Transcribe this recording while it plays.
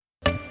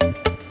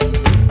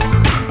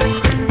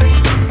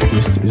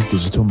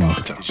Digital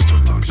Marketer.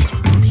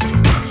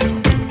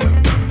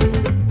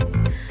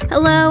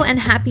 Hello and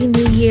Happy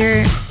New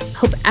Year.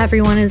 Hope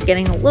everyone is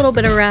getting a little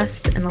bit of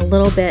rest and a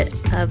little bit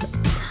of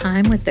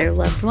time with their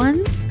loved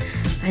ones.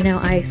 I know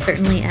I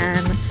certainly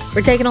am.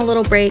 We're taking a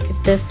little break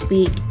this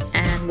week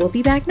and we'll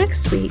be back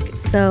next week.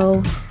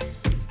 So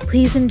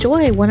please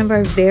enjoy one of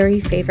our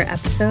very favorite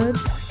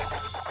episodes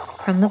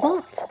from the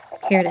vault.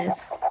 Here it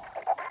is.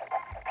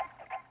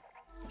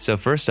 So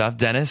first off,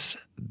 Dennis,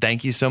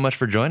 thank you so much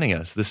for joining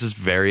us. This is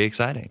very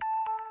exciting.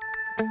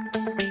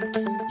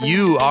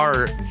 You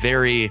are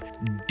very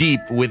deep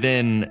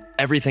within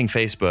everything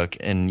Facebook,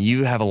 and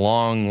you have a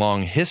long,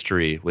 long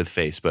history with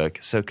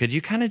Facebook. So could you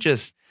kind of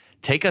just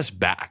take us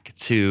back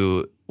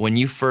to when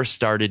you first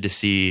started to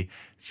see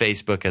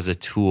Facebook as a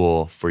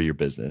tool for your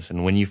business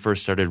and when you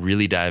first started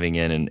really diving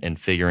in and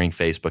figuring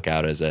Facebook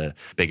out as a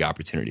big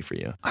opportunity for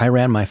you? I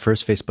ran my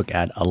first Facebook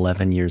ad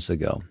 11 years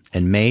ago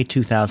in May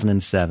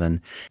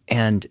 2007.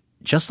 And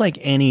just like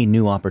any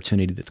new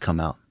opportunity that's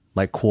come out,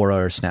 like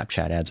Quora or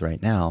Snapchat ads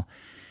right now,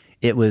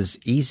 it was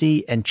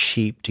easy and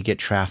cheap to get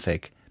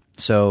traffic.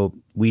 So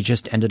we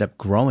just ended up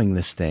growing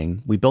this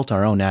thing. We built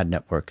our own ad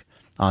network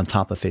on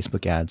top of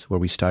Facebook ads where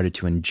we started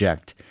to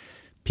inject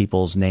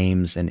people's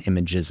names and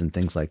images and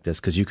things like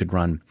this because you could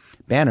run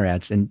banner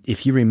ads. And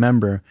if you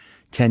remember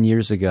 10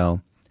 years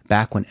ago,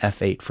 back when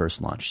F8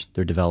 first launched,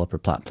 their developer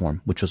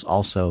platform, which was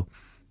also,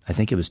 I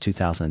think it was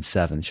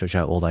 2007, shows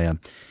you how old I am.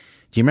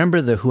 Do you remember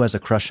the Who Has a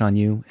Crush on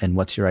You and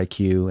What's Your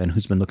IQ and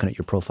Who's Been Looking at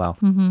Your Profile?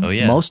 Mm-hmm. Oh,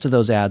 yeah. Most of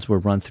those ads were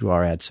run through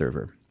our ad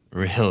server.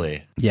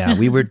 Really? Yeah,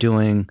 we were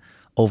doing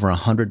over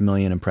 100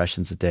 million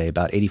impressions a day,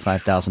 about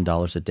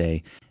 $85,000 a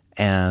day.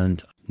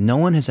 And no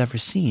one has ever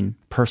seen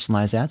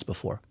personalized ads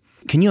before.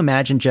 Can you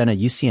imagine, Jenna,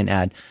 you see an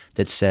ad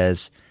that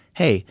says,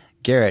 hey,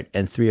 Garrett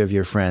and 3 of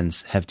your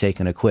friends have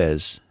taken a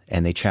quiz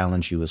and they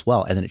challenge you as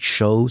well. And then it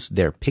shows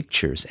their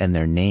pictures and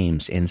their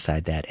names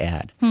inside that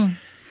ad.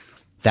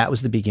 That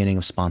was the beginning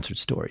of sponsored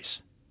stories.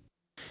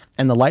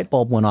 And the light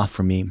bulb went off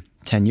for me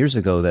 10 years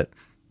ago that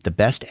the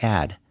best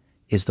ad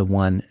is the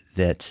one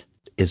that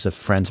is a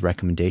friend's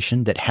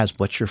recommendation, that has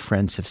what your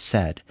friends have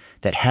said,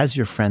 that has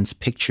your friends'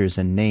 pictures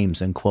and names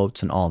and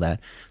quotes and all that.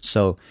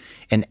 So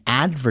an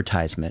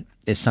advertisement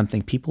is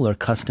something people are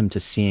accustomed to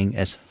seeing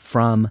as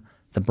from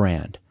the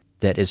brand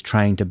that is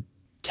trying to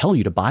tell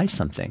you to buy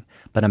something.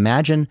 But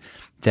imagine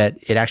that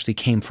it actually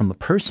came from a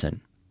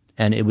person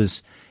and it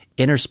was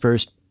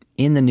interspersed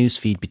in the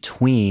newsfeed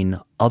between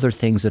other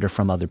things that are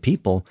from other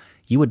people.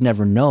 You would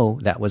never know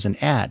that was an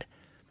ad.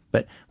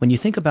 But when you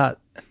think about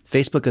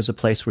Facebook as a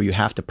place where you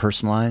have to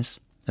personalize,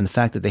 and the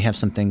fact that they have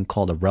something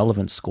called a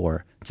relevance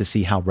score to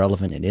see how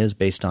relevant it is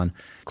based on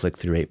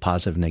click-through rate,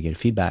 positive and negative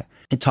feedback,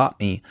 it taught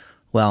me,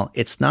 well,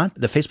 it's not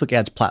the Facebook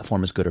ads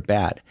platform is good or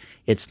bad.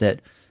 It's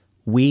that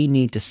we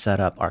need to set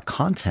up our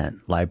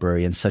content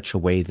library in such a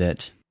way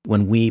that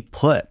when we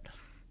put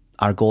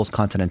our goals,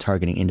 content, and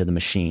targeting into the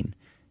machine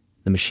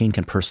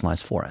can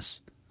personalize for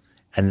us.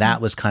 And that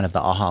was kind of the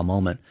aha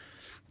moment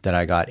that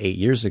I got 8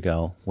 years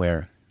ago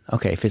where,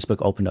 okay, Facebook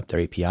opened up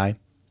their API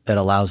that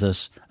allows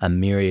us a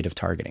myriad of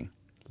targeting,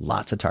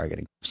 lots of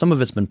targeting. Some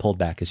of it's been pulled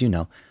back, as you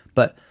know,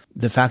 but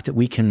the fact that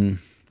we can,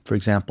 for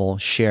example,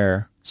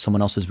 share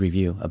someone else's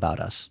review about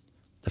us,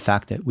 the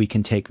fact that we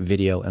can take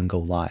video and go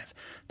live,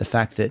 the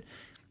fact that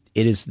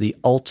it is the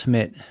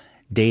ultimate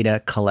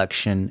data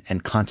collection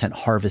and content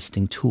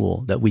harvesting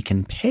tool that we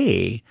can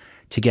pay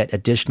to get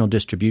additional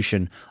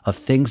distribution of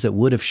things that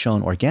would have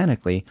shown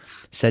organically,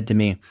 said to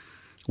me,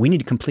 we need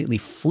to completely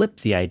flip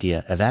the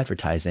idea of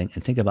advertising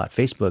and think about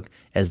Facebook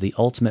as the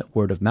ultimate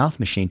word of mouth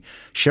machine.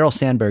 Sheryl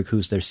Sandberg,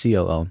 who's their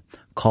COO,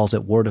 calls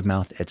it word of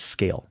mouth at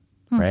scale,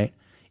 right?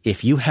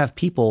 If you have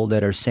people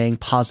that are saying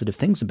positive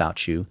things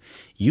about you,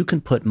 you can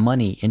put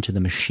money into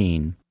the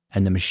machine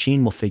and the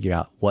machine will figure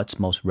out what's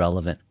most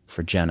relevant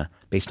for Jenna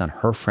based on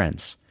her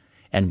friends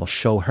and will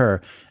show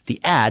her the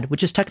ad,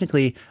 which is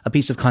technically a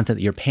piece of content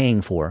that you're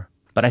paying for.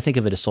 But I think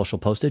of it as social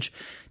postage.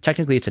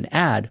 Technically, it's an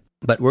ad,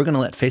 but we're going to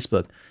let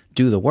Facebook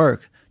do the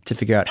work to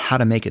figure out how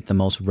to make it the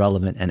most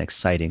relevant and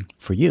exciting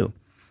for you.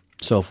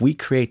 So if we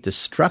create the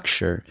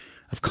structure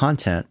of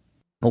content,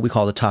 what we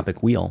call the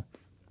topic wheel,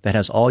 that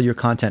has all your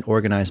content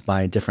organized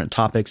by different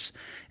topics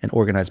and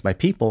organized by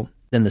people,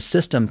 then the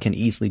system can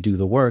easily do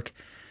the work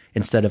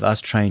instead of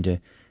us trying to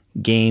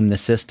game the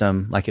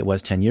system like it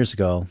was 10 years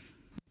ago,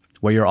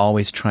 where you're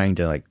always trying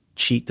to like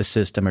cheat the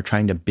system or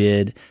trying to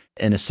bid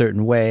in a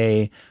certain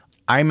way.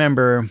 I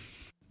remember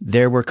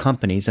there were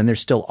companies, and there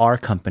still are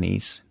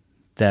companies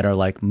that are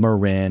like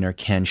Marin or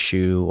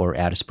Kenshu or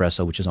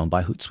AdEspresso, which is owned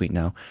by Hootsuite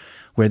now,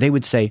 where they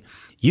would say,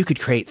 you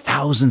could create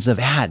thousands of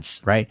ads,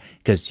 right?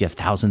 Because you have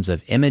thousands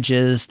of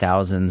images,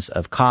 thousands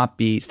of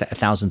copies,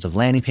 thousands of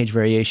landing page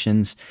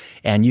variations,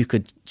 and you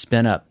could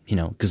spin up,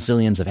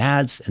 gazillions of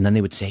ads. And then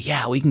they would say,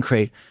 yeah, we can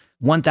create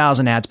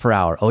 1,000 ads per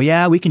hour. Oh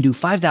yeah, we can do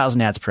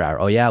 5,000 ads per hour.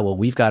 Oh yeah, well,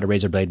 we've got a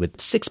razor blade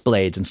with 6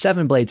 blades and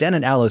 7 blades and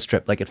an aloe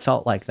strip. Like it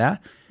felt like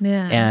that.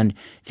 Yeah. And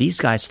these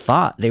guys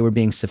thought they were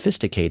being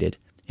sophisticated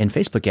in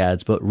Facebook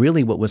ads, but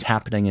really what was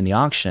happening in the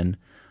auction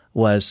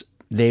was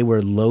they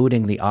were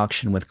loading the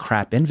auction with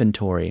crap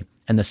inventory,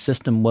 and the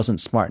system wasn't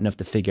smart enough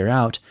to figure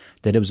out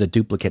that it was a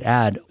duplicate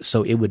ad,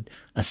 so it would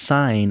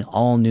assign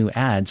all new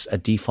ads a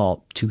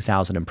default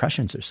 2,000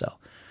 impressions or so.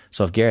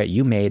 So if, Garrett,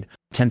 you made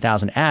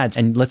 10,000 ads,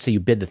 and let's say you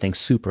bid the thing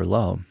super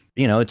low,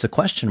 it's a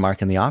question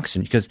mark in the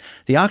auction, because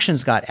the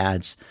auction's got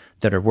ads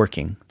that are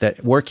working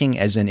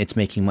as in it's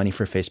making money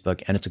for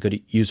Facebook, and it's a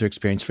good user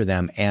experience for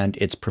them, and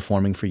it's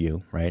performing for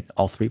you, right?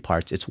 All three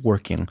parts, it's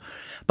working.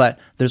 But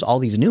there's all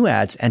these new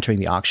ads entering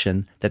the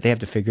auction that they have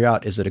to figure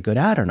out, is it a good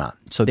ad or not?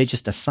 So they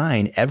just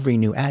assign every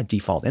new ad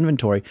default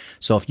inventory.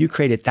 So if you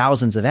created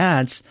thousands of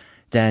ads,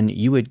 then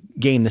you would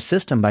game the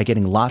system by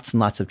getting lots and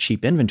lots of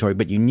cheap inventory,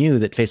 but you knew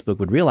that Facebook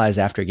would realize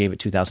after it gave it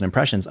 2,000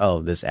 impressions,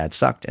 oh, this ad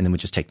sucked, and then would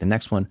just take the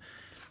next one.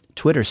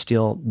 Twitter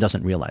still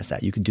doesn't realize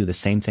that. You could do the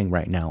same thing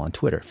right now on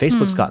Twitter.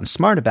 Facebook's gotten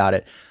smart about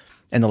it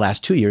in the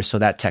last 2 years, so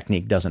that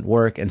technique doesn't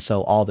work. And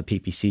so all the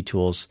PPC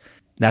tools,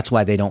 that's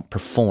why they don't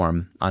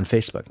perform on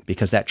Facebook,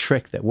 because that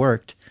trick that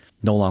worked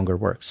no longer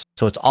works.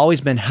 So it's always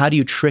been, how do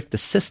you trick the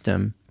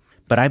system?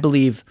 But I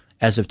believe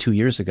as of 2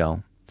 years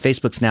ago,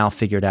 Facebook's now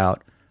figured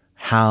out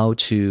how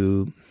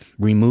to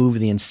remove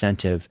the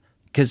incentive.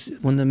 Because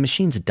when the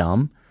machine's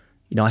dumb,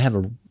 I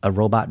have a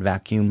robot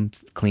vacuum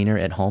cleaner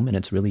at home, and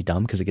it's really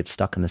dumb because it gets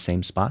stuck in the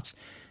same spots.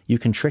 You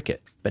can trick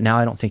it, but now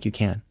I don't think you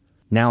can.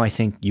 Now I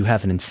think you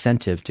have an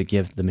incentive to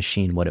give the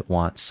machine what it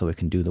wants so it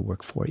can do the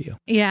work for you.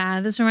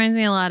 Yeah, this reminds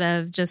me a lot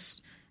of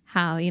just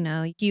how,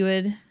 you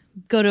would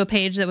go to a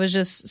page that was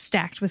just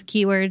stacked with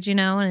keywords,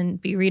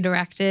 and be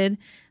redirected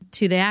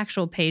to the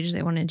actual page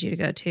they wanted you to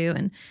go to.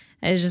 And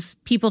it's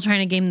just people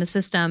trying to game the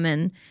system,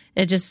 and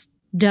it just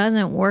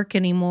doesn't work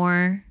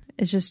anymore.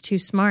 It's just too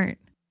smart.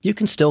 You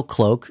can still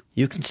cloak.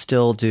 You can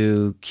still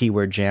do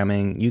keyword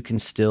jamming. You can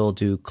still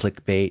do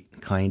clickbait,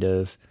 kind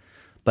of.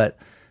 But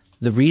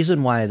the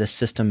reason why the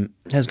system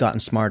has gotten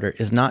smarter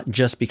is not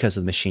just because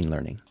of machine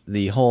learning.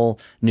 The whole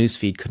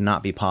newsfeed could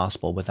not be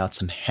possible without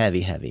some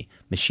heavy, heavy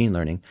machine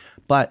learning.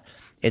 But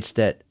it's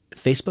that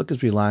Facebook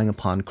is relying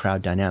upon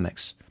crowd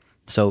dynamics.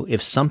 So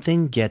if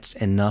something gets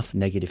enough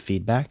negative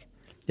feedback,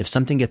 if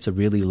something gets a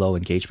really low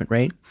engagement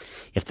rate,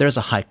 if there's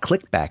a high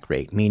clickback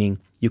rate, meaning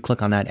you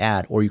click on that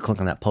ad or you click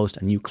on that post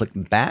and you click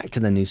back to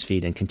the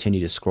newsfeed and continue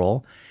to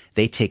scroll,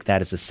 they take that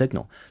as a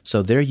signal.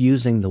 So they're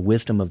using the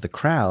wisdom of the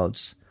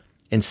crowds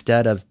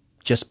instead of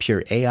just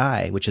pure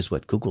AI, which is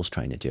what Google's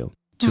trying to do,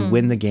 to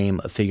win the game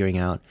of figuring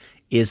out,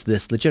 is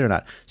this legit or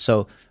not?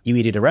 So you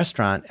eat at a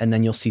restaurant and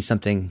then you'll see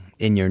something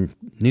in your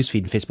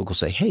newsfeed and Facebook will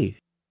say, hey,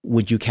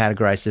 would you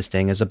categorize this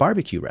thing as a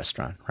barbecue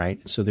restaurant, right?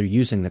 So they're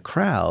using the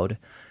crowd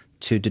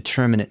to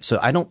determine it. So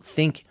I don't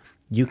think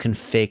you can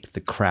fake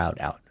the crowd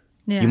out.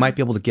 Yeah. You might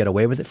be able to get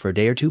away with it for a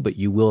day or two, but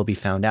you will be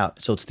found out.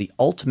 So it's the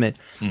ultimate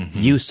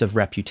use of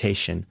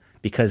reputation,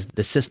 because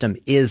the system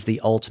is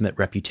the ultimate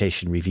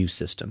reputation review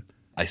system.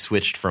 I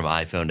switched from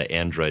iPhone to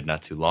Android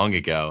not too long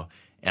ago,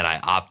 and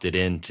I opted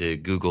into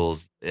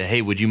Google's,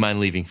 hey, would you mind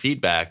leaving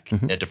feedback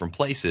at different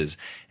places?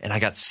 And I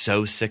got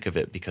so sick of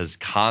it because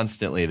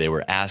constantly they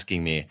were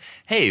asking me,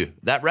 hey,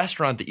 that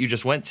restaurant that you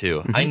just went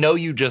to, I know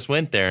you just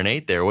went there and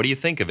ate there. What do you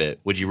think of it?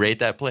 Would you rate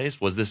that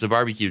place? Was this a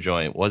barbecue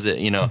joint? Was it,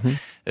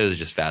 it was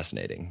just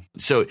fascinating.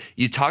 So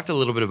you talked a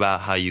little bit about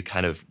how you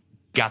kind of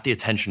got the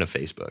attention of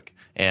Facebook,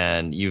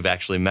 and you've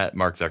actually met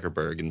Mark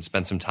Zuckerberg and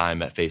spent some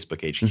time at Facebook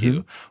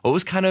HQ. What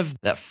was kind of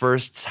that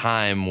first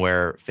time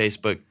where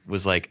Facebook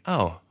was like,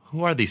 oh,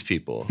 who are these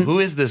people? Who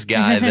is this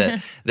guy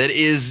that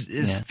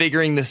is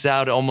figuring this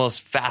out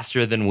almost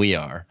faster than we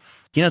are?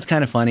 It's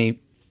kind of funny.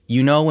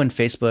 When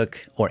Facebook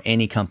or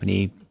any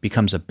company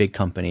becomes a big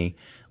company,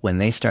 when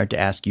they start to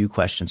ask you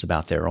questions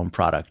about their own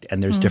product,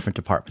 and there's different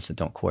departments that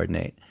don't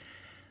coordinate.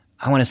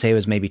 I want to say it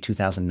was maybe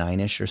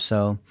 2009-ish or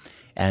so,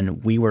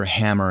 and we were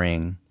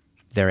hammering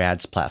their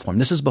ads platform.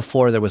 This is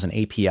before there was an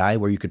API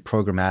where you could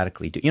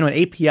programmatically do. An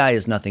API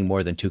is nothing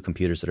more than two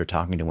computers that are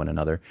talking to one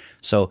another.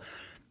 So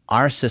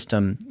our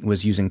system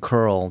was using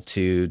curl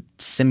to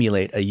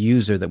simulate a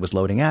user that was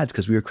loading ads,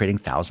 because we were creating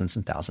thousands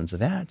and thousands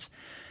of ads.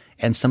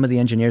 And some of the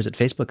engineers at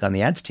Facebook on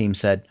the ads team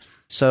said,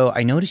 so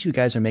I noticed you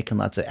guys are making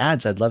lots of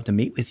ads. I'd love to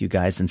meet with you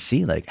guys and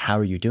see, how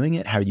are you doing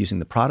it? How are you using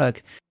the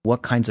product?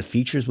 What kinds of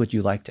features would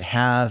you like to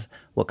have?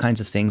 What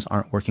kinds of things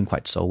aren't working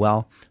quite so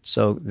well?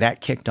 So that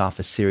kicked off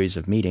a series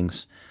of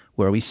meetings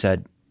where we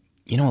said,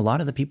 a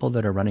lot of the people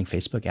that are running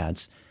Facebook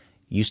ads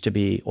used to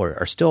be or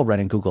are still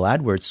running Google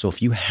AdWords. So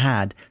if you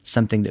had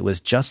something that was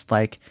just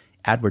like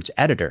AdWords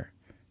Editor,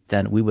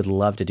 then we would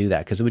love to do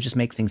that, because it would just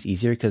make things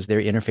easier, because their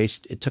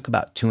interface, it took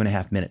about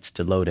 2.5 minutes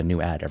to load a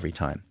new ad every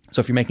time. So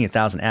if you're making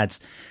 1,000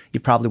 ads, you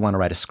probably want to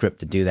write a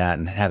script to do that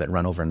and have it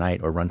run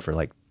overnight or run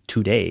for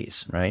 2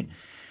 days, right?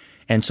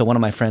 And so one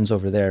of my friends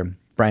over there,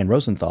 Brian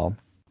Rosenthal,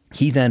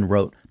 he then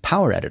wrote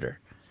Power Editor,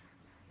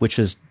 which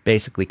was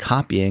basically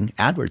copying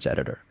AdWords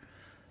Editor.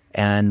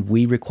 And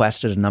we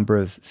requested a number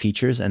of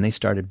features, and they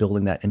started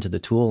building that into the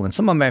tool. And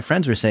some of my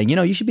friends were saying,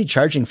 you should be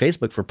charging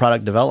Facebook for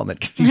product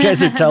development, because you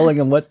guys are telling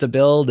them what to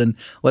build and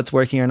what's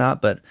working or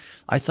not. But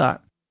I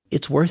thought,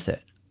 it's worth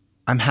it.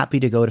 I'm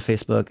happy to go to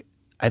Facebook.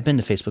 I've been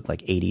to Facebook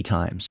like 80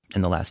 times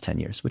in the last 10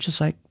 years, which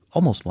is like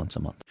almost once a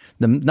month.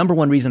 The number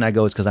one reason I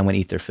go is because I want to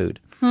eat their food.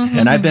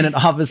 And I've been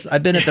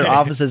at their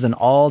offices in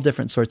all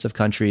different sorts of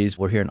countries.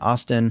 We're here in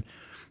Austin.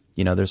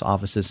 You know, there's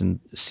offices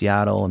in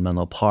Seattle and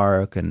Menlo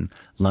Park and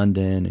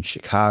London and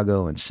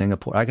Chicago and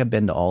Singapore. Like, I've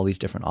been to all these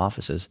different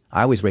offices.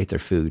 I always rate their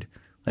food.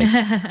 Like,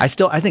 I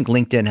think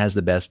LinkedIn has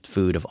the best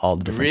food of all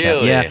the different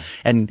Really? Yeah.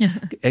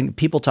 And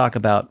people talk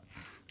about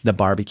the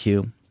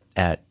barbecue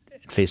at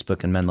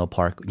Facebook and Menlo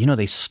Park. You know,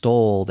 they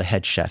stole the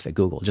head chef at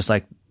Google, just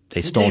like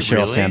they stole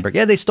Sheryl really? Sandberg.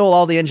 Yeah, they stole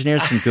all the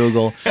engineers from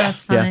Google.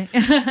 That's funny.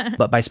 Yeah.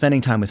 But by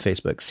spending time with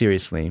Facebook,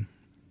 seriously,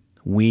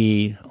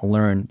 we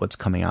learn what's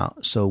coming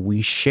out. So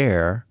we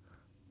share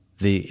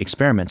the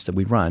experiments that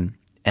we run,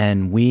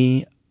 and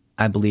we,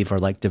 I believe, are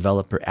like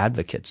developer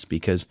advocates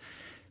because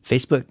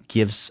Facebook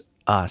gives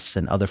us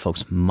and other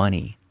folks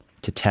money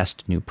to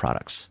test new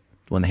products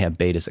when they have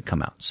betas that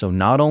come out. So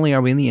not only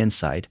are we on the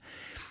inside,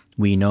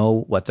 we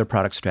know what their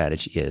product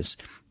strategy is.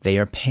 They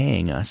are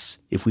paying us.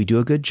 If we do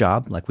a good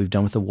job, like we've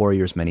done with the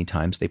Warriors many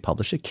times, they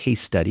publish a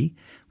case study,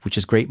 which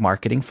is great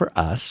marketing for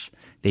us.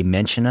 They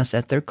mention us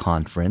at their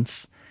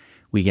conference.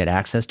 We get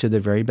access to their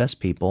very best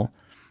people.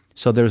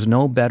 So there's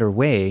no better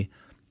way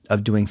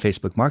of doing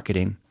Facebook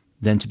marketing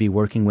than to be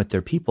working with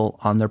their people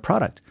on their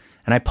product.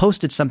 And I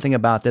posted something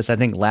about this, I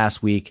think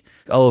last week.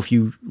 Oh, if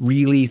you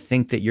really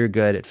think that you're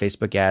good at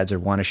Facebook ads or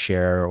want to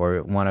share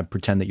or want to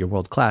pretend that you're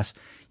world class,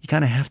 you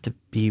kind of have to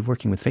be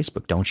working with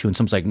Facebook, don't you? And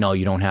someone's like, no,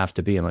 you don't have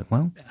to be. I'm like,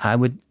 well, I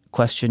would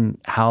question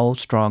how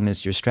strong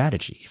is your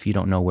strategy if you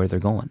don't know where they're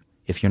going,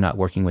 if you're not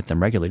working with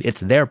them regularly. It's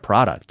their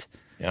product.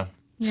 Yeah.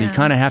 So you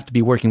kind of have to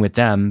be working with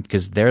them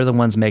because they're the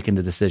ones making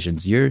the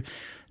decisions. You're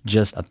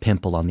just a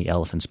pimple on the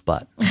elephant's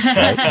butt.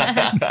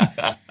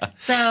 Right?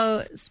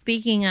 So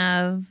speaking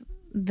of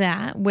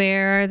that,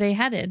 where are they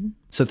headed?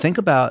 So think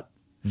about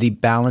the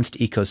balanced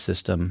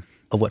ecosystem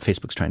of what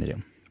Facebook's trying to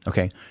do.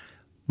 Okay.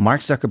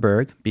 Mark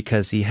Zuckerberg,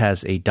 because he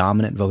has a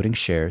dominant voting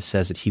share,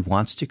 says that he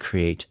wants to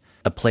create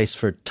a place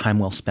for time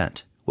well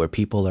spent where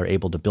people are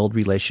able to build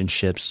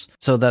relationships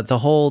so that the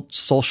whole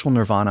social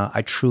nirvana,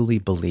 I truly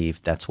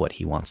believe that's what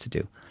he wants to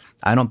do.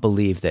 I don't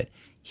believe that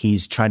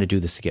he's trying to do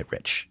this to get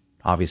rich.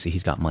 Obviously,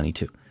 he's got money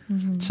too.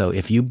 Mm-hmm. So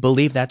if you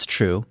believe that's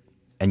true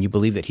and you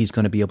believe that he's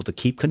going to be able to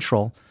keep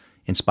control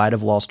in spite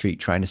of Wall Street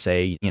trying to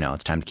say, you know,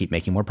 it's time to keep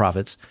making more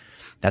profits,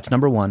 that's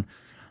number one.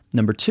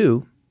 Number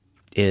two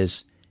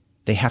is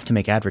they have to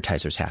make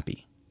advertisers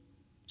happy.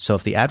 So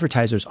if the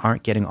advertisers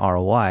aren't getting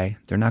ROI,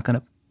 they're not going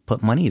to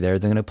put money there.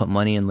 They're going to put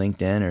money in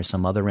LinkedIn or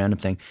some other random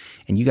thing.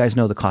 And you guys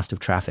know the cost of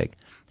traffic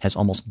has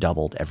almost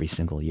doubled every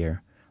single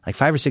year. Like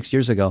 5 or 6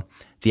 years ago,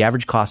 the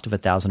average cost of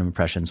 1,000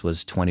 impressions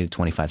was 20 to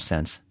 25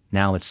 cents.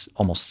 Now it's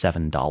almost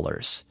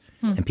 $7.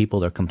 And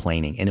people are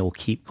complaining, and it will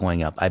keep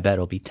going up. I bet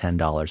it'll be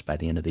 $10 by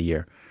the end of the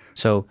year.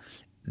 So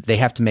they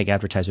have to make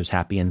advertisers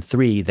happy. And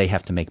 3, they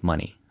have to make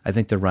money. I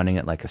think they're running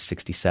at like a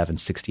 67,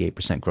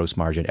 68% gross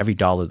margin. Every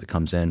dollar that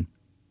comes in,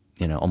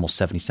 you know, almost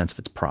 70 cents of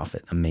its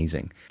profit.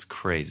 Amazing. It's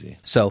crazy.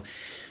 So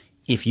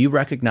if you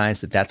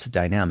recognize that that's a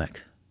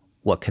dynamic,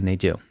 what can they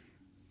do?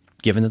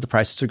 Given that the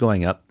prices are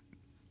going up,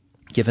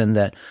 given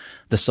that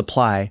the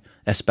supply,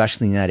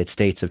 especially in the United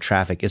States, of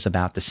traffic is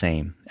about the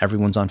same.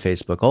 Everyone's on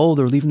Facebook. Oh,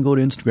 they're leaving to go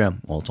to Instagram.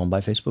 Well, it's owned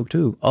by Facebook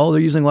too. Oh,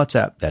 they're using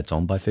WhatsApp. That's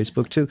owned by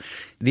Facebook too.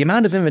 The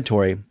amount of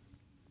inventory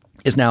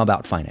is now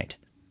about finite.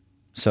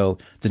 So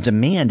the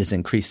demand is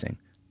increasing.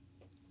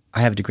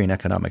 I have a degree in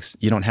economics.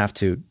 You don't have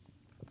to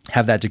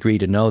have that degree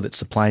to know that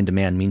supply and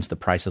demand means the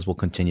prices will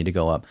continue to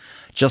go up,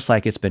 just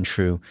like it's been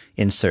true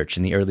in search.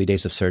 In the early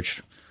days of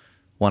search,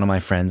 one of my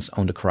friends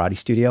owned a karate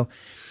studio.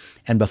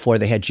 And before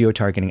they had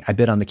geotargeting, I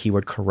bid on the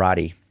keyword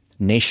karate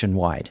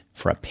nationwide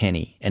for a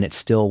penny, and it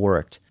still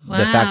worked. Wow.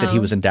 The fact that he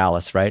was in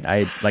Dallas, right? I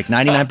like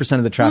 99%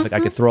 of the traffic I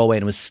could throw away,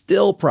 and it was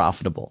still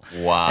profitable.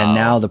 Wow. And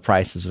now the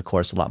price is, of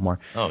course, a lot more.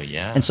 Oh,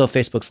 yeah. And so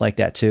Facebook's like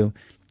that too.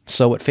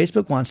 So what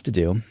Facebook wants to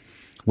do,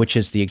 which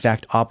is the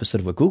exact opposite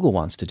of what Google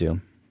wants to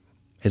do,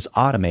 is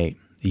automate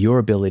your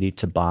ability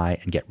to buy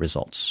and get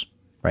results,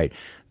 right?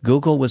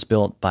 Google was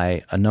built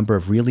by a number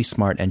of really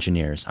smart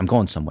engineers. I'm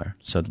going somewhere,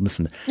 so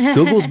listen.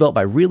 Google was built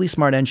by really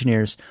smart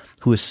engineers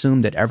who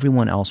assumed that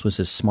everyone else was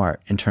as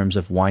smart in terms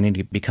of wanting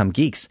to become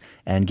geeks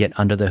and get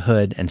under the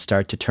hood and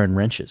start to turn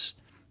wrenches,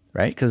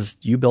 right? Because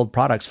you build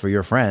products for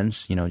your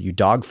friends. You know, you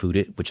dog food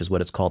it, which is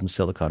what it's called in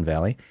Silicon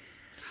Valley.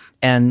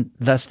 And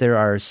thus there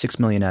are 6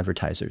 million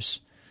advertisers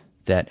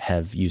that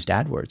have used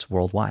AdWords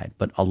worldwide.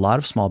 But a lot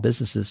of small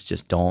businesses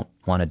just don't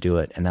want to do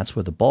it. And that's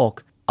where the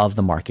bulk of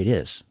the market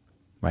is.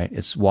 Right?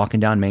 It's walking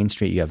down Main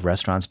Street. You have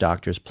restaurants,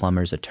 doctors,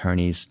 plumbers,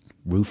 attorneys,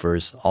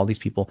 roofers, all these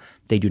people.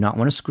 They do not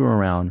want to screw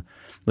around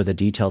with the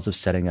details of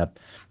setting up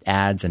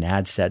ads and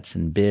ad sets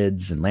and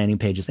bids and landing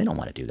pages. They don't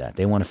want to do that.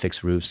 They want to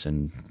fix roofs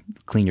and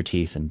clean your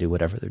teeth and do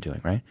whatever they're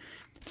doing, right?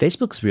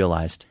 Facebook's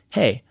realized,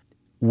 hey,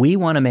 we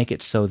want to make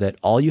it so that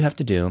all you have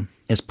to do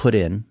is put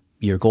in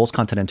your goals,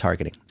 content, and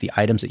targeting, the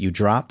items that you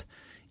drop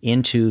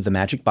into the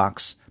magic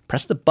box,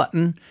 press the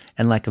button,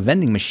 and like a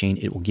vending machine,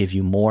 it will give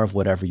you more of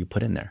whatever you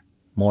put in there.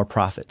 More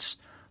profits,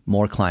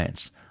 more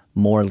clients,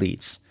 more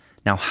leads.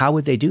 Now, how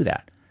would they do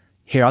that?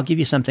 Here, I'll give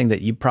you something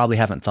that you probably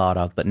haven't thought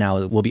of, but now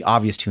it will be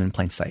obvious to you in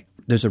plain sight.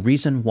 There's a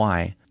reason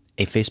why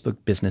a Facebook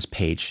business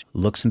page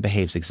looks and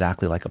behaves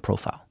exactly like a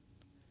profile.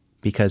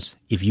 Because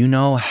if you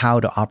know how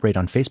to operate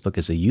on Facebook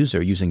as a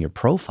user using your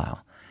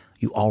profile,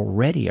 you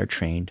already are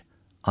trained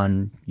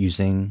on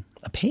using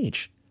a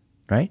page,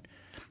 right?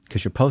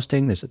 Because you're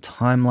posting, there's a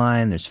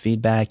timeline, there's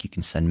feedback, you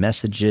can send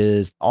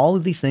messages. All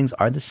of these things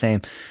are the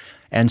same.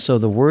 And so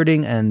the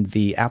wording and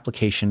the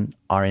application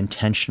are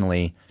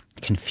intentionally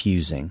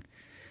confusing.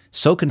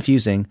 So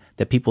confusing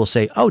that people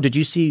say, oh, did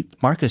you see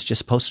Marcus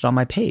just posted on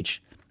my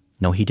page?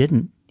 No, he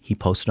didn't. He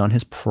posted on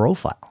his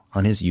profile,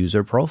 on his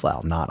user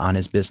profile, not on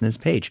his business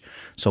page.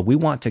 So we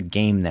want to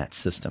game that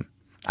system.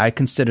 I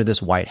consider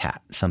this white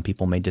hat. Some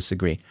people may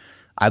disagree.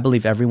 I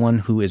believe everyone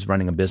who is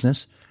running a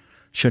business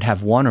should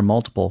have one or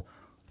multiple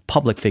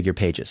public figure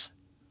pages,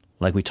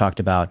 like we talked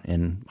about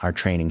in our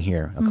training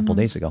here a couple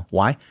days ago.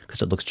 Why?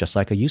 Because it looks just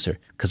like a user,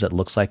 because it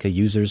looks like a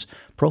user's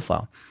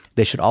profile.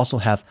 They should also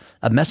have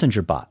a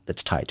messenger bot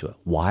that's tied to it.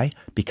 Why?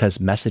 Because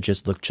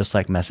messages look just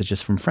like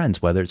messages from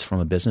friends, whether it's from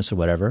a business or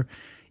whatever.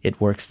 It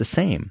works the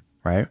same,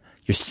 right?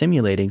 You're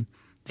simulating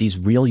these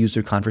real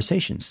user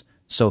conversations.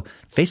 So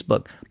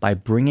Facebook, by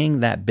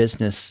bringing that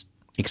business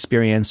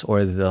experience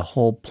or the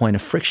whole point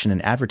of friction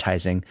in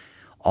advertising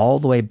all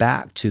the way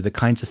back to the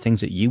kinds of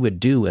things that you would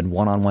do in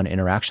one-on-one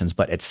interactions,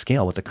 but at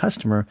scale with the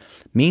customer,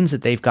 means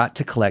that they've got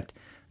to collect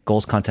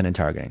goals, content, and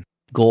targeting.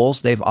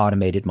 Goals, they've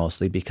automated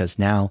mostly because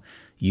now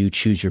you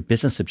choose your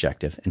business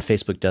objective and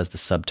Facebook does the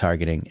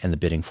sub-targeting and the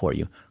bidding for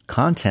you.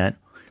 Content,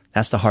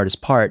 that's the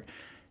hardest part.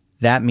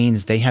 That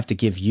means they have to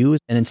give you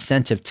an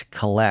incentive to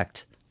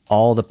collect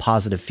all the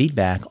positive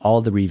feedback,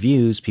 all the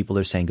reviews. People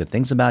are saying good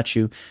things about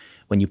you.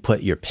 When you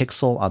put your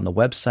pixel on the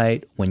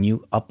website, when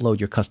you upload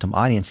your custom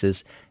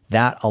audiences,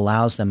 that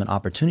allows them an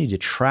opportunity to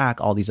track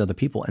all these other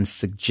people and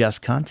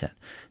suggest content.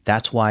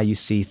 That's why you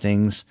see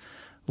things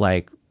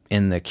like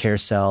in the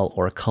carousel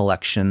or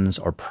collections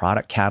or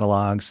product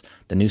catalogs,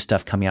 the new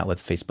stuff coming out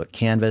with Facebook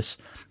Canvas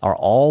are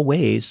all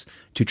ways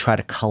to try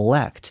to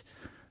collect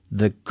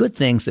the good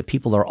things that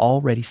people are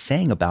already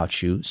saying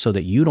about you so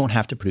that you don't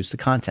have to produce the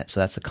content. So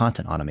that's the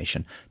content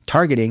automation.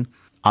 Targeting,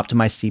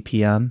 optimize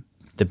CPM,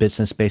 the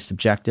business-based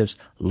objectives,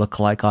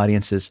 lookalike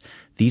audiences.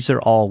 These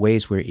are all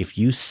ways where if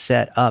you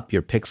set up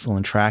your pixel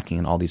and tracking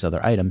and all these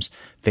other items,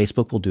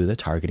 Facebook will do the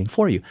targeting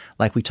for you.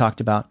 Like we talked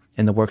about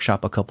in the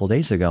workshop a couple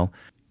days ago,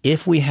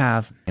 if we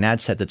have an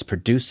ad set that's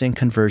producing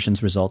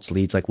conversions, results,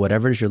 leads, like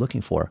whatever it is you're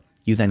looking for,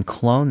 you then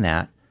clone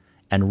that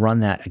and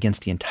run that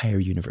against the entire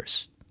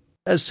universe.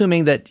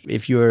 Assuming that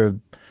if you're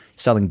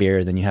selling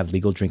beer, then you have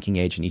legal drinking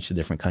age in each of the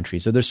different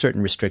countries. So there's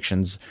certain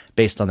restrictions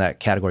based on that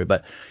category.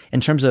 But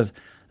in terms of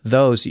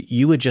those,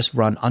 you would just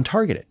run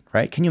untargeted,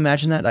 right? Can you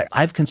imagine that? Like,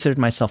 I've considered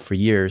myself for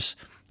years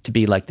to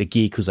be like the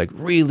geek who's like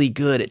really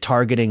good at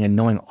targeting and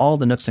knowing all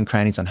the nooks and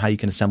crannies on how you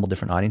can assemble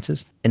different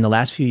audiences. In the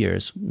last few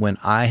years, when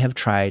I have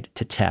tried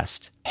to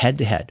test head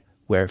to head,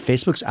 where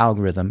Facebook's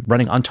algorithm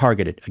running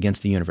untargeted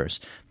against the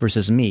universe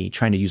versus me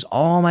trying to use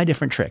all my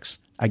different tricks,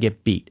 I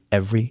get beat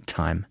every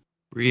time.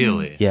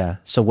 Really? Yeah.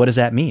 So what does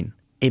that mean?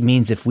 It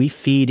means if we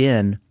feed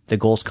in the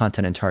goals,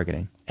 content, and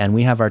targeting, and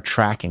we have our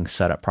tracking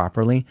set up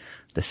properly,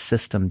 the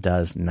system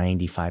does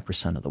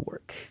 95% of the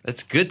work.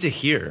 That's good to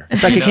hear.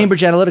 It's like a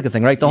Cambridge Analytica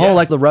thing, right? The whole,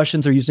 like, the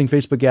Russians are using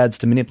Facebook ads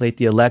to manipulate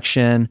the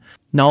election.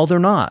 No, they're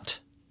not.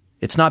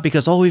 It's not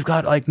because, oh, we've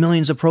got like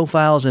millions of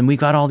profiles and we've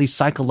got all these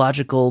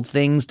psychological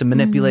things to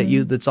manipulate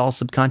you that's all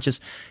subconscious.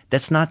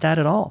 That's not that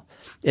at all.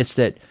 It's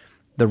that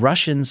the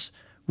Russians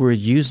were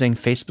using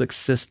Facebook's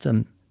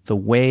system the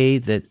way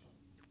that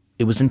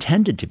it was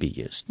intended to be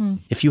used.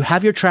 If you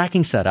have your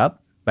tracking set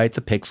up, right,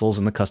 the pixels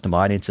and the custom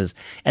audiences,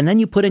 and then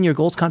you put in your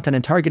goals, content,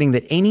 and targeting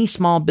that any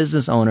small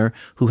business owner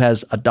who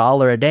has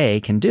 $1 a day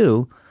can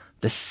do,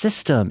 the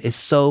system is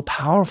so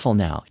powerful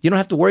now. You don't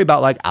have to worry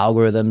about like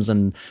algorithms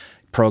and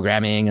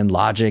programming and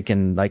logic,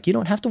 and like you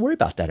don't have to worry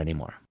about that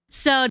anymore.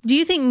 So do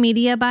you think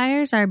media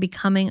buyers are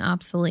becoming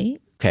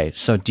obsolete? Okay,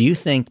 so do you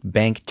think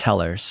bank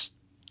tellers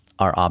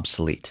are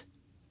obsolete?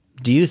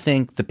 Do you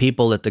think the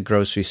people at the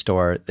grocery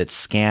store that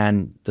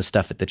scan the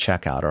stuff at the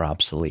checkout are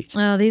obsolete?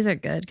 Oh, these are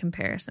good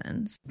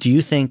comparisons. Do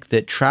you think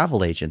that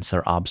travel agents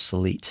are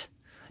obsolete?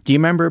 Do you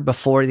remember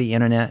before the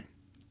internet?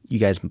 You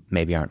guys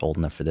maybe aren't old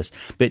enough for this,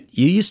 but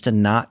you used to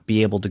not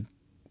be able to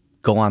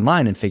go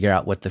online and figure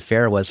out what the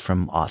fare was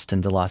from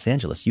Austin to Los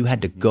Angeles. You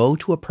had to go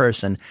to a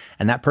person,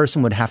 and that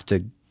person would have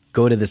to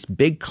go to this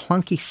big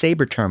clunky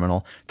Sabre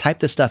terminal, type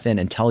the stuff in,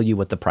 and tell you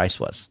what the price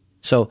was.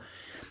 So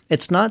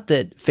it's not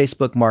that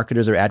Facebook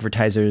marketers or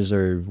advertisers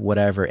or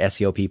whatever,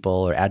 SEO people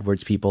or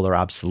AdWords people are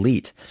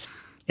obsolete.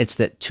 It's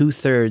that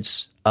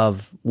 2/3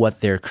 of what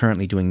they're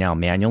currently doing now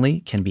manually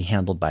can be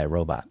handled by a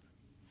robot.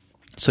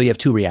 So you have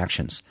two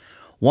reactions.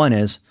 One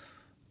is,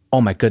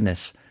 oh my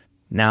goodness,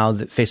 now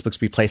that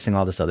Facebook's replacing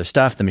all this other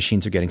stuff, the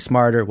machines are getting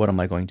smarter, what am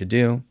I going to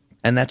do?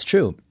 And that's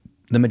true.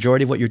 The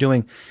majority of what you're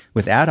doing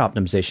with ad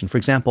optimization, for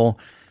example,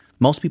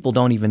 Most people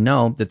don't even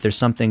know that there's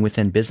something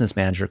within Business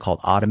Manager called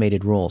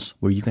automated rules,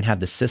 where you can have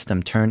the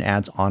system turn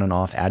ads on and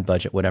off, ad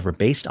budget, whatever,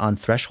 based on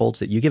thresholds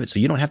that you give it. So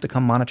you don't have to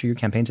come monitor your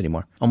campaigns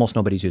anymore. Almost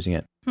nobody's using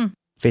it.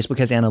 Facebook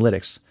has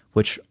analytics,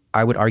 which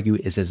I would argue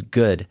is as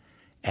good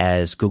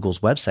as Google's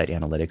website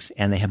analytics,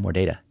 and they have more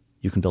data.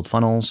 You can build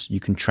funnels. You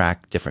can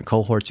track different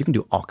cohorts. You can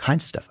do all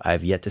kinds of stuff.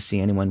 I've yet to see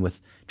anyone with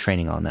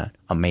training on that.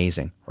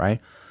 Amazing, right?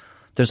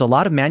 There's a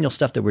lot of manual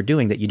stuff that we're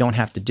doing that you don't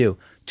have to do.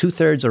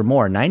 2/3 or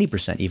more,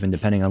 90% even,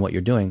 depending on what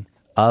you're doing,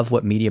 of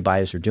what media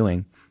buyers are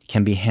doing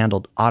can be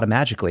handled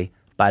automatically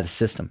by the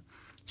system.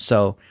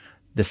 So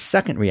the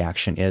second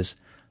reaction is,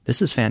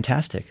 this is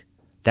fantastic.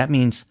 That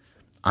means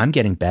I'm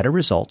getting better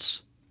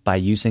results by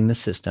using the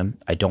system.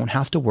 I don't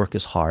have to work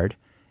as hard,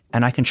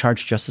 and I can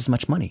charge just as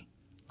much money.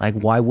 Like,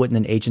 why wouldn't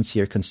an agency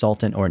or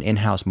consultant or an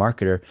in-house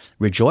marketer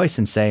rejoice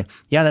and say,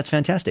 yeah, that's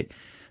fantastic?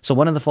 So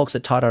one of the folks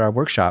that taught at our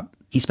workshop,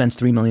 he spends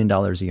 $3 million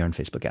a year on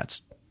Facebook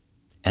ads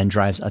and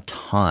drives a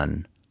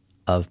ton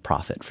of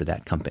profit for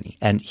that company.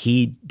 And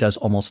he does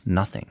almost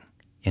nothing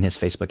in his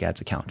Facebook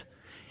ads account.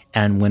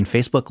 And when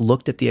Facebook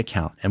looked at the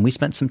account, and we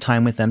spent some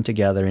time with them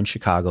together in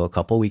Chicago a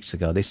couple of weeks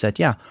ago, they said,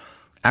 yeah,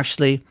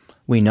 actually,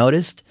 we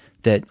noticed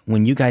that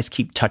when you guys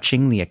keep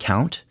touching the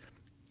account,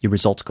 your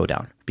results go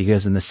down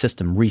because then the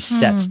system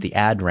resets the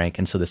ad rank.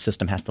 And so the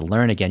system has to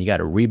learn again. You got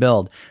to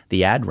rebuild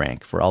the ad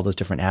rank for all those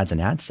different ads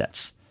and ad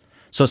sets.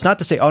 So it's not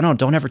to say, oh no,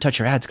 don't ever touch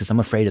your ads because I'm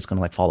afraid it's going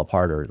to like fall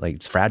apart or like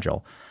it's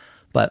fragile.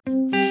 But hey,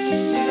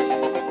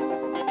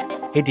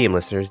 DM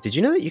listeners, did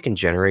you know that you can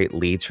generate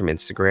leads from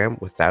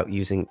Instagram without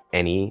using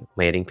any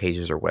landing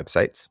pages or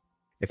websites?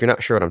 If you're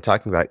not sure what I'm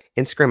talking about,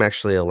 Instagram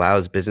actually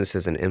allows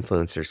businesses and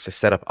influencers to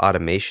set up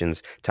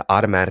automations to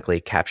automatically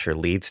capture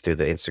leads through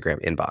the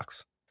Instagram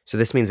inbox. So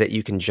this means that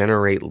you can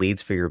generate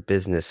leads for your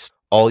business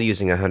all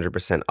using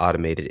 100%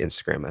 automated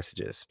Instagram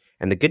messages.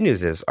 And the good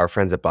news is our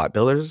friends at Bot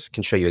Builders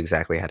can show you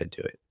exactly how to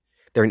do it.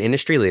 They're an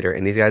industry leader,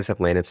 and these guys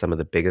have landed some of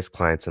the biggest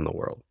clients in the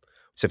world.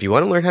 So if you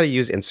want to learn how to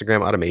use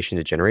Instagram automation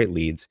to generate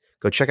leads,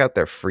 go check out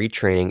their free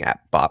training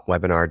at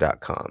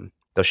botwebinar.com.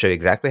 They'll show you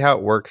exactly how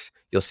it works.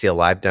 You'll see a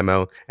live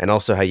demo and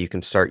also how you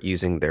can start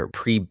using their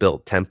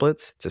pre-built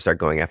templates to start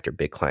going after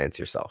big clients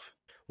yourself.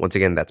 Once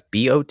again, that's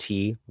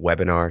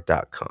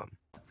botwebinar.com.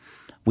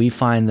 We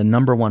find the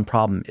number one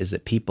problem is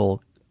that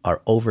people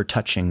are over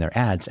touching their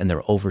ads and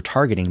they're over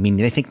targeting,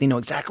 meaning they think they know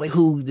exactly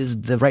who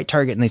is the right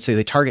target. And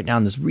they target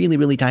down this really,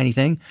 really tiny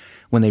thing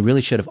when they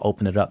really should have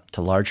opened it up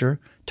to larger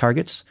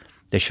targets.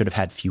 They should have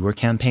had fewer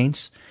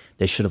campaigns.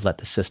 They should have let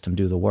the system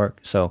do the work.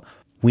 So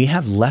we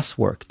have less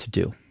work to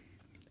do.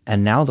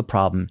 And now the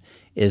problem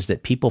is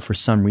that people, for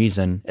some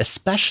reason,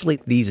 especially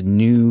these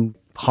new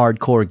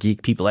hardcore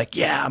geek people, like,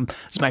 yeah,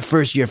 it's my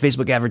first year of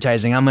Facebook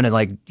advertising. I'm going to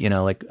like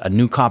a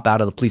new cop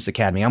out of the police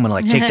academy. I'm going to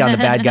like take down the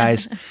bad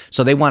guys.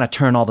 So they want to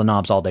turn all the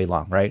knobs all day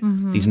long, right?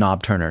 These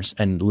knob turners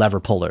and lever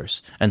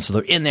pullers. And so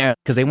they're in there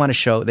because they want to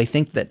show, they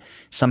think that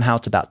somehow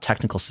it's about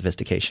technical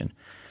sophistication.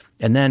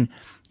 And then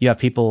you have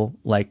people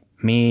like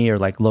me or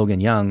like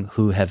Logan Young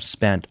who have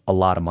spent a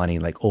lot of money,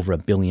 like over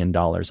 $1 billion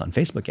on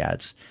Facebook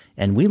ads.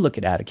 And we look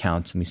at ad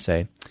accounts and we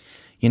say,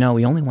 we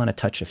only want to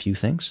touch a few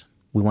things.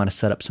 We want to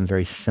set up some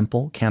very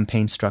simple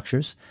campaign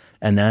structures,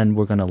 and then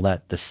we're going to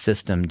let the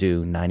system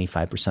do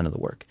 95% of the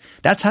work.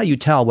 That's how you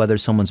tell whether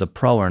someone's a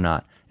pro or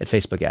not at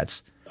Facebook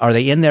ads. Are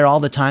they in there all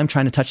the time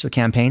trying to touch the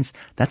campaigns?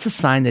 That's a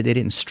sign that they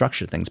didn't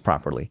structure things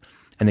properly.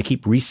 And they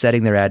keep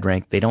resetting their ad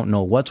rank. They don't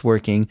know what's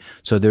working,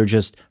 so they're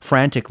just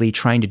frantically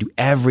trying to do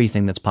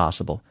everything that's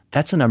possible.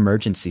 That's an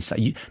emergency.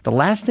 The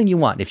last thing you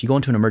want, if you go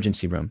into an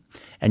emergency room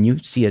and you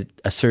see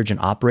a surgeon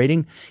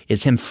operating,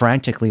 is him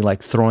frantically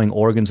like throwing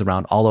organs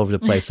around all over the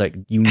place. Like,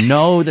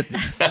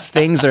 that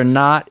things are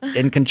not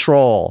in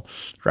control,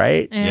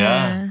 right?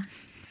 Yeah.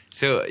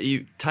 So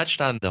you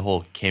touched on the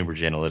whole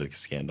Cambridge Analytica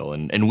scandal,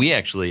 and we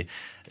actually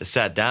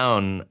sat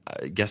down,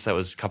 I guess that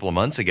was a couple of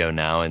months ago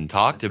now, and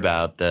talked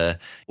about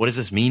what does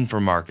this mean for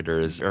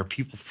marketers? Are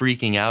people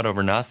freaking out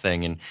over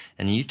nothing?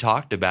 And you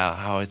talked about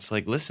how it's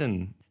like,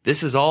 listen,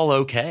 this is all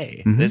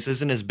okay. Mm-hmm. This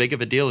isn't as big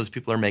of a deal as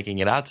people are making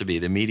it out to be.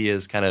 The media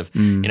is kind of,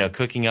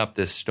 cooking up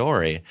this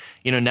story.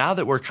 Now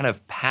that we're kind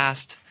of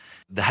past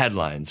the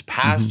headlines,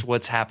 past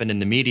what's happened in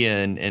the media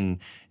and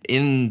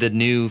in the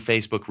new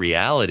Facebook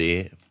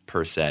reality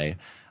per se,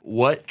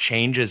 what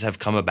changes have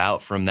come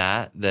about from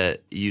that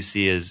you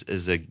see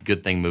as a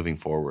good thing moving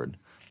forward?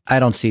 I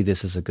don't see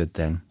this as a good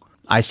thing.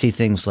 I see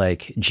things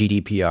like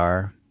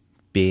GDPR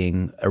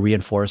being a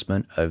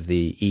reinforcement of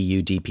the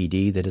EU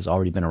DPD that has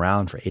already been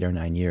around for 8 or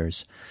 9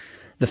 years.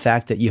 The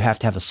fact that you have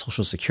to have a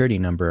social security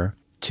number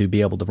to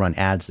be able to run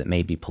ads that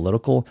may be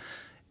political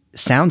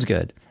sounds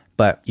good,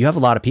 but you have a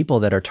lot of people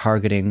that are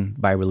targeting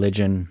by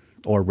religion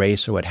or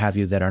race or what have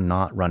you that are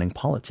not running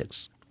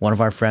politics. One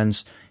of our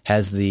friends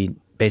has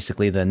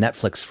basically the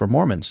Netflix for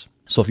Mormons.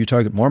 So if you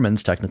target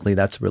Mormons, technically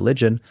that's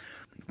religion,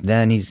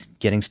 then he's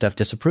getting stuff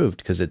disapproved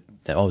because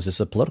is this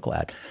a political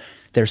ad?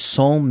 There's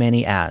so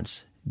many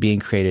ads being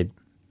created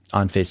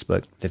on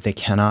Facebook that they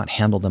cannot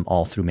handle them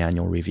all through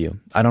manual review.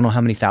 I don't know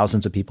how many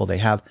thousands of people they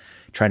have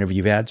trying to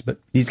review ads, but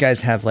these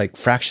guys have like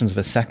fractions of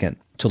a second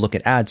to look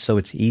at ads, so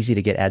it's easy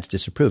to get ads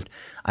disapproved.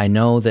 I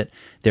know that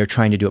they're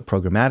trying to do it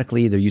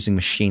programmatically. They're using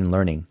machine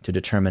learning to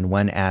determine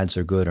when ads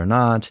are good or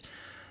not.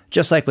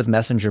 Just like with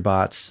messenger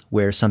bots,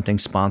 where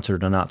something's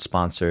sponsored or not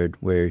sponsored,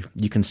 where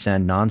you can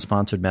send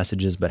non-sponsored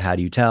messages, but how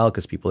do you tell?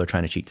 Because people are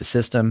trying to cheat the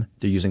system.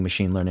 They're using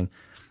machine learning.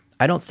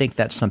 I don't think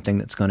that's something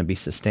that's going to be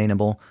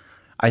sustainable.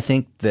 I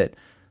think that,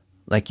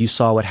 like you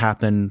saw what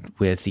happened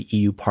with the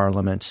EU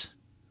Parliament,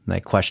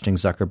 like questioning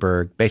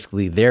Zuckerberg,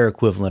 basically their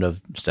equivalent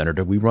of,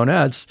 Senator, we run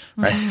ads,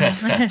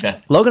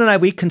 right? Logan and I,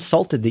 we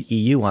consulted the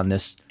EU on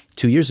this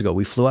 2 years ago.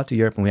 We flew out to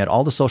Europe and we had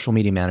all the social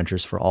media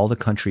managers for all the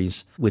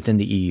countries within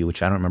the EU,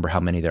 which I don't remember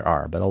how many there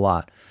are, but a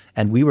lot.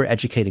 And we were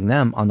educating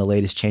them on the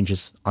latest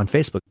changes on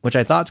Facebook, which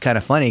I thought is kind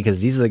of funny because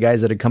these are the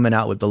guys that are coming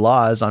out with the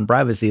laws on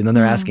privacy, and then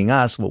they're asking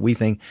us what we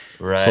think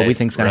is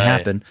going to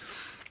happen.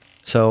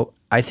 So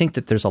I think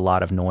that there's a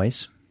lot of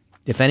noise.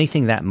 If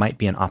anything, that might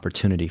be an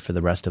opportunity for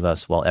the rest of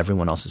us while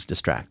everyone else is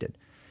distracted.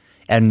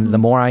 And the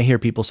more I hear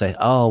people say,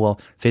 oh,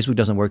 well, Facebook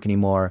doesn't work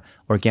anymore,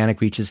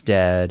 organic reach is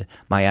dead,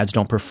 my ads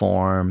don't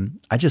perform,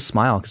 I just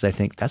smile because I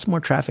think that's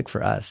more traffic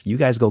for us. You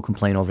guys go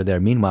complain over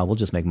there. Meanwhile, we'll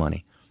just make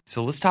money.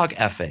 So let's talk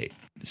F8.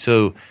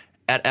 So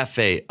at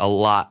F8, a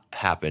lot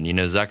happened. You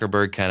know,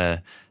 Zuckerberg kind of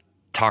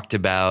talked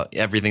about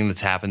everything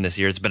that's happened this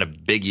year. It's been a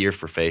big year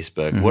for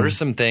Facebook. What are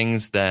some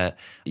things that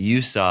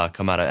you saw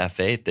come out of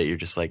F8 that you're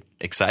just like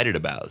excited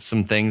about?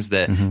 Some things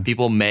that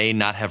people may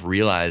not have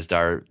realized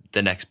are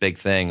the next big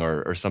thing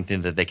or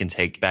something that they can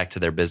take back to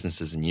their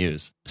businesses and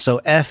use? So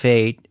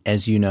F8,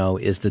 as you know,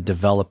 is the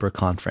developer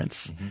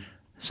conference.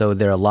 So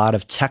there are a lot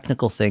of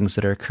technical things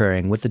that are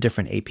occurring with the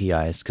different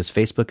APIs because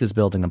Facebook is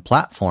building a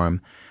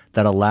platform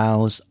that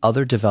allows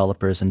other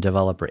developers and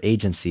developer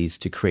agencies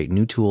to create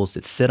new tools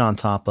that sit on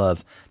top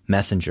of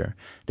Messenger,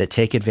 that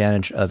take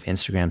advantage of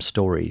Instagram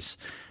stories,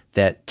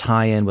 that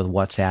tie in with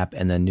WhatsApp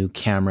and the new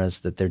cameras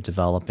that they're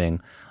developing.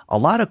 A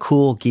lot of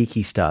cool,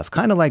 geeky stuff,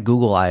 kind of like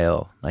Google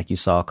I.O., like you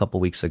saw a couple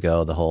weeks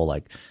ago, the whole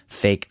like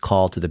fake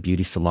call to the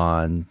beauty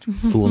salon,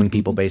 fooling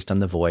people based on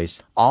the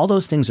voice. All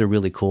those things are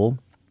really cool,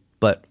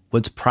 but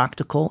what's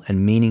practical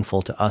and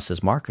meaningful to us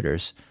as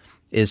marketers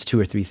is two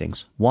or three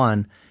things.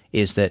 One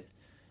is that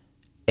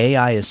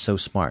AI is so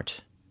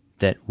smart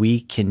that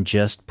we can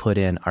just put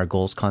in our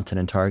goals, content,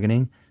 and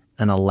targeting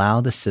and allow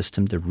the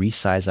system to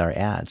resize our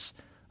ads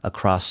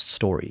across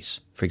stories.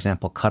 For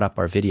example, cut up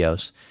our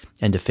videos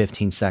into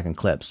 15-second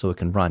clips so it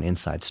can run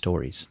inside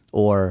stories.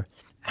 Or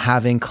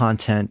having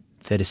content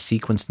that is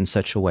sequenced in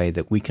such a way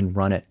that we can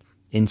run it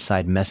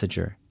inside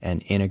Messenger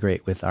and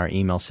integrate with our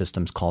email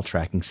systems, call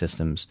tracking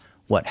systems,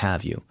 what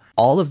have you.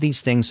 All of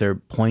these things are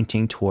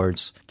pointing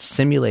towards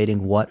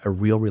simulating what a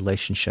real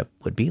relationship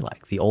would be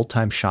like. The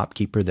old-time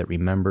shopkeeper that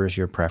remembers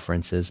your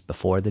preferences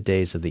before the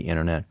days of the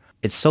internet.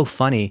 It's so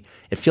funny.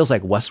 It feels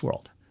like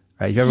Westworld,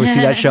 right? You ever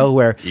see that show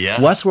where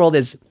Westworld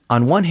is,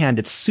 on one hand,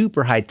 it's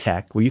super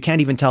high-tech, where you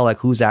can't even tell like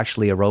who's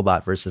actually a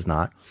robot versus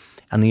not.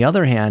 On the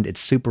other hand, it's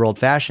super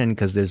old-fashioned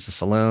because there's a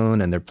saloon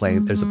and they're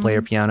playing. There's a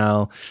player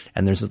piano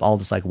and there's all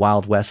this like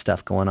Wild West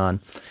stuff going on.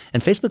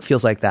 And Facebook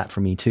feels like that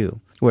for me too,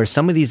 where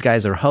some of these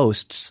guys are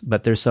hosts,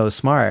 but they're so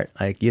smart,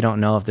 like you don't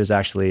know if there's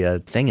actually a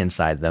thing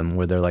inside them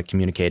where they're like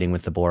communicating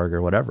with the Borg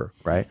or whatever,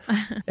 right?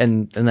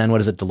 and then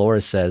what is it?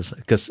 Dolores says,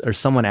 or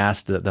someone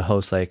asked the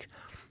host like,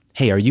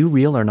 hey, are you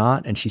real or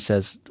not? And she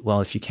says, well,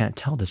 if you can't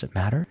tell, does it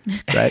matter?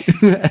 Right?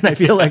 And I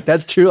feel like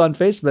that's true on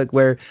Facebook,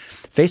 where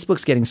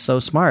Facebook's getting so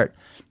smart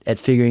at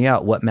figuring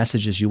out what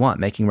messages you want,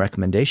 making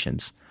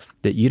recommendations,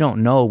 that you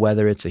don't know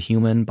whether it's a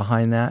human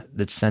behind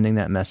that's sending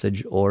that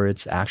message or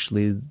it's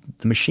actually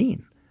the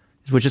machine,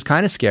 which is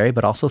kind of scary,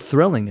 but also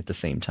thrilling at the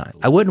same time.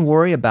 I wouldn't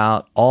worry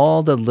about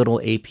all the little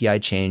API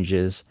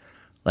changes.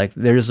 Like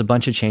there's a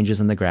bunch of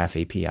changes in the Graph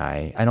API.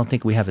 I don't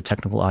think we have a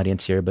technical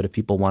audience here, but if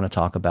people want to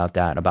talk about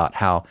that, about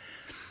how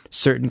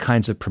certain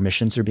kinds of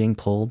permissions are being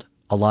pulled,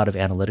 a lot of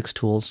analytics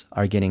tools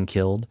are getting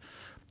killed.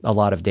 A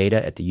lot of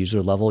data at the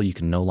user level you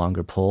can no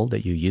longer pull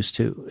that you used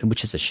to,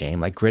 which is a shame.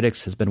 Like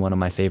Grytics has been one of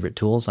my favorite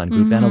tools on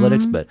group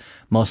analytics, but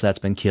most of that's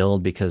been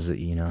killed because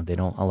they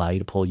don't allow you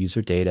to pull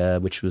user data,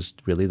 which was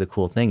really the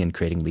cool thing in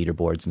creating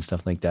leaderboards and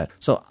stuff like that.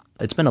 So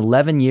it's been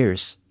 11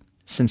 years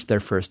since their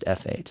first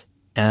F8.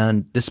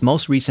 And this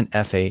most recent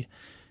F8,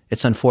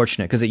 it's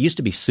unfortunate because it used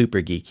to be super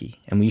geeky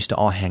and we used to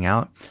all hang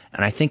out.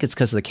 And I think it's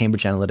because of the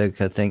Cambridge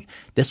Analytica thing.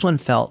 This one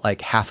felt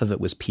like half of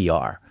it was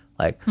PR.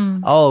 Like,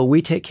 oh,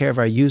 we take care of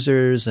our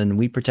users and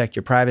we protect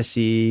your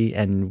privacy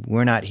and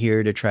we're not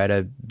here to try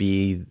to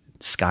be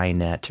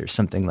Skynet or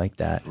something like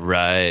that.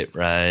 Right.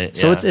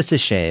 So it's a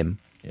shame.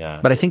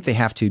 Yeah. But I think they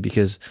have to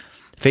because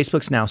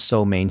Facebook's now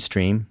so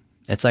mainstream.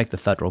 It's like the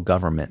federal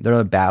government. They're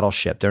a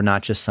battleship. They're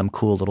not just some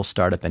cool little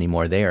startup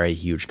anymore. They are a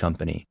huge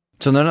company.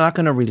 So they're not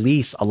going to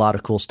release a lot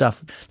of cool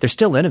stuff. They're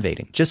still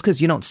innovating. Just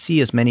because you don't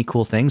see as many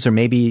cool things, or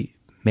maybe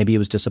it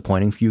was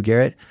disappointing for you,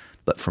 Garrett.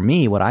 But for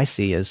me, what I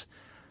see is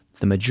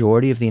the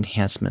majority of the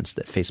enhancements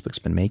that Facebook's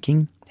been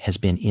making has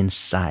been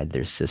inside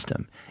their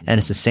system. And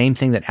it's the same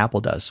thing that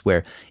Apple does,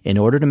 where in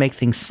order to make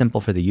things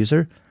simple for the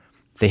user,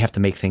 they have to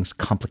make things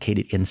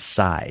complicated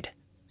inside.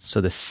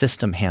 So the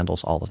system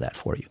handles all of that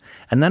for you.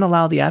 And then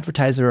allow the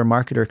advertiser or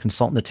marketer or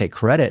consultant to take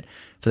credit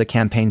for the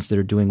campaigns that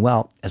are doing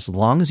well, as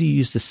long as you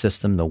use the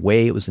system the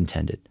way it was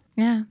intended.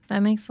 Yeah, that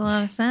makes a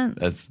lot of sense.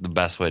 That's the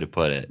best way to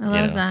put it. I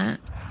love that.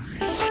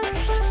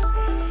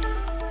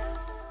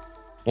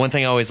 One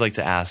thing I always like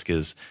to ask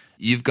is,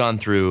 you've gone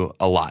through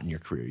a lot in your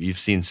career. You've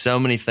seen so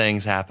many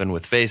things happen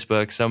with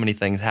Facebook, so many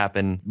things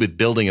happen with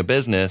building a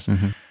business.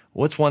 Mm-hmm.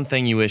 What's one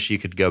thing you wish you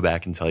could go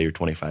back and tell your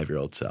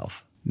 25-year-old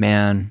self?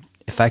 Man,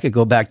 if I could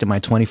go back to my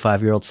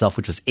 25-year-old self,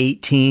 which was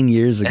 18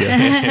 years ago,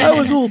 I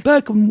was old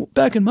back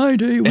in my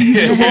day. We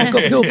used to walk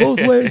uphill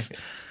both ways.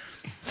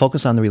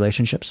 Focus on the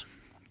relationships.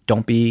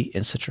 Don't be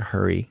in such a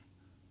hurry.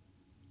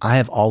 I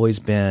have always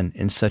been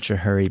in such a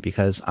hurry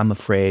because I'm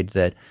afraid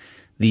that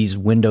these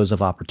windows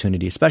of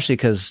opportunity, especially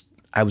because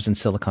I was in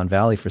Silicon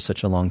Valley for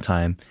such a long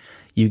time,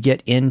 you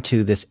get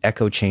into this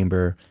echo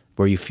chamber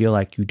where you feel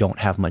like you don't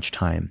have much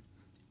time.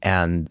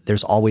 And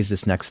there's always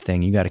this next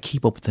thing. You got to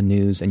keep up with the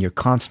news, and you're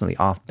constantly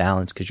off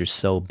balance because you're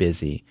so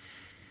busy.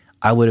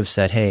 I would have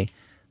said, hey,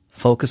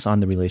 focus on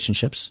the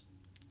relationships,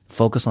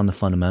 focus on the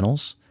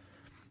fundamentals.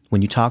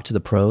 When you talk to the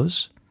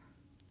pros,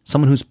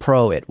 someone who's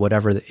pro at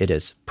whatever it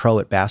is, pro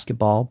at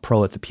basketball,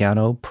 pro at the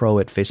piano, pro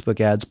at Facebook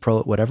ads,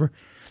 pro at whatever,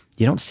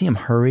 you don't see them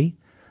hurry.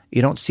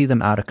 You don't see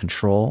them out of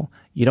control.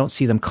 You don't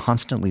see them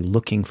constantly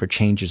looking for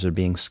changes or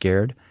being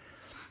scared.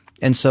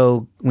 And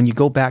so when you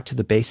go back to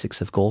the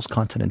basics of goals,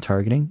 content, and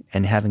targeting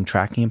and having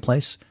tracking in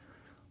place,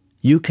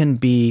 you can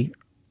be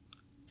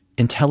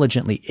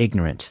intelligently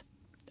ignorant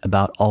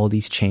about all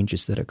these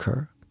changes that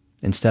occur.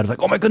 Instead of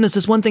like, oh my goodness,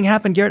 this one thing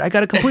happened, Garrett. I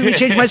got to completely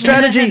change my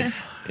strategy.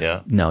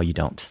 Yeah. No, you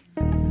don't.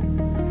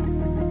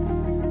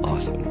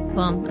 Awesome. Cool.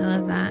 I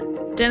love that.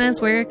 Dennis,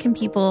 where can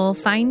people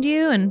find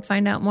you and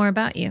find out more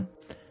about you?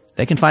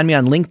 They can find me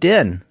on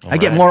LinkedIn. I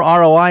get more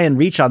ROI and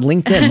reach on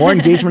LinkedIn, more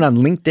engagement on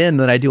LinkedIn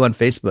than I do on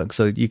Facebook.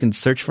 So you can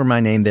search for my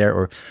name there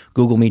or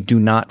Google me. Do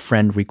not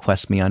friend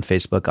request me on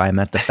Facebook. I am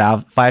at the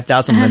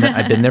 5,000 limit.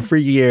 I've been there for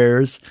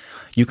years.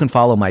 You can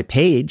follow my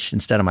page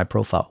instead of my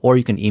profile, or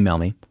you can email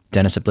me,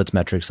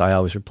 Dennis@Blitzmetrics. I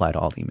always reply to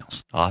all the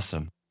emails.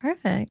 Awesome.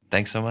 Perfect.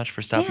 Thanks so much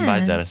for stopping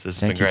by, Dennis. This has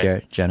Thank been you, great.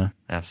 Garrett, Jenna.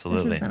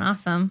 Absolutely. This has been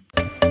awesome.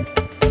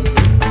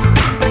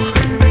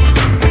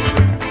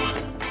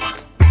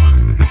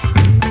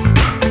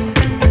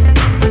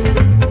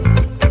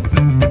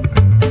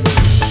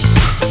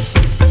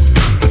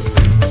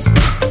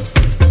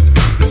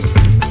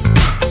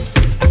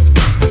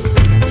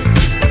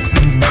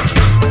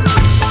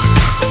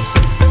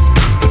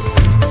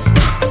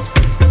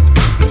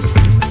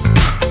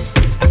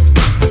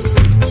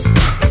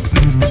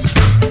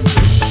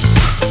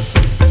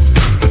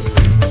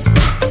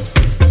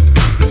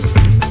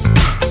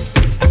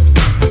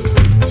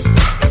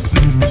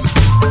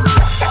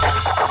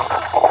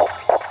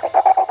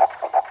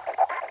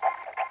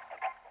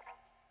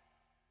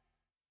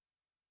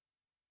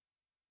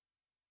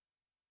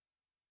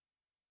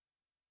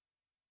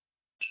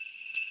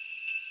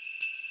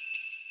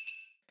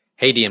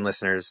 Hey DM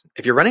listeners,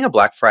 if you're running a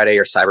Black Friday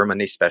or Cyber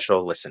Monday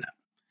special, listen up.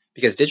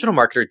 Because Digital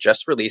Marketer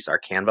just released our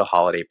Canva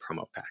Holiday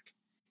Promo Pack.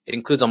 It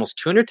includes almost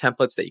 200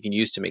 templates that you can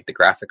use to make the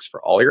graphics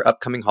for all your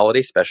upcoming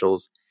holiday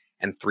specials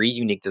and 3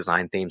 unique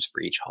design themes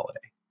for each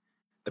holiday.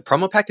 The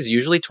promo pack is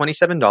usually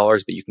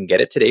 $27, but you can get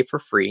it today for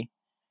free.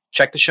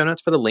 Check the show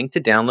notes for the link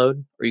to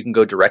download, or you can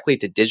go directly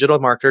to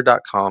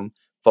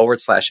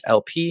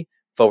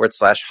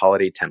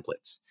digitalmarketer.com/LP/holiday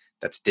templates.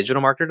 That's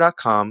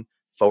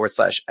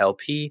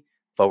digitalmarketer.com/LP/holiday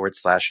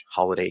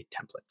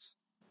templates.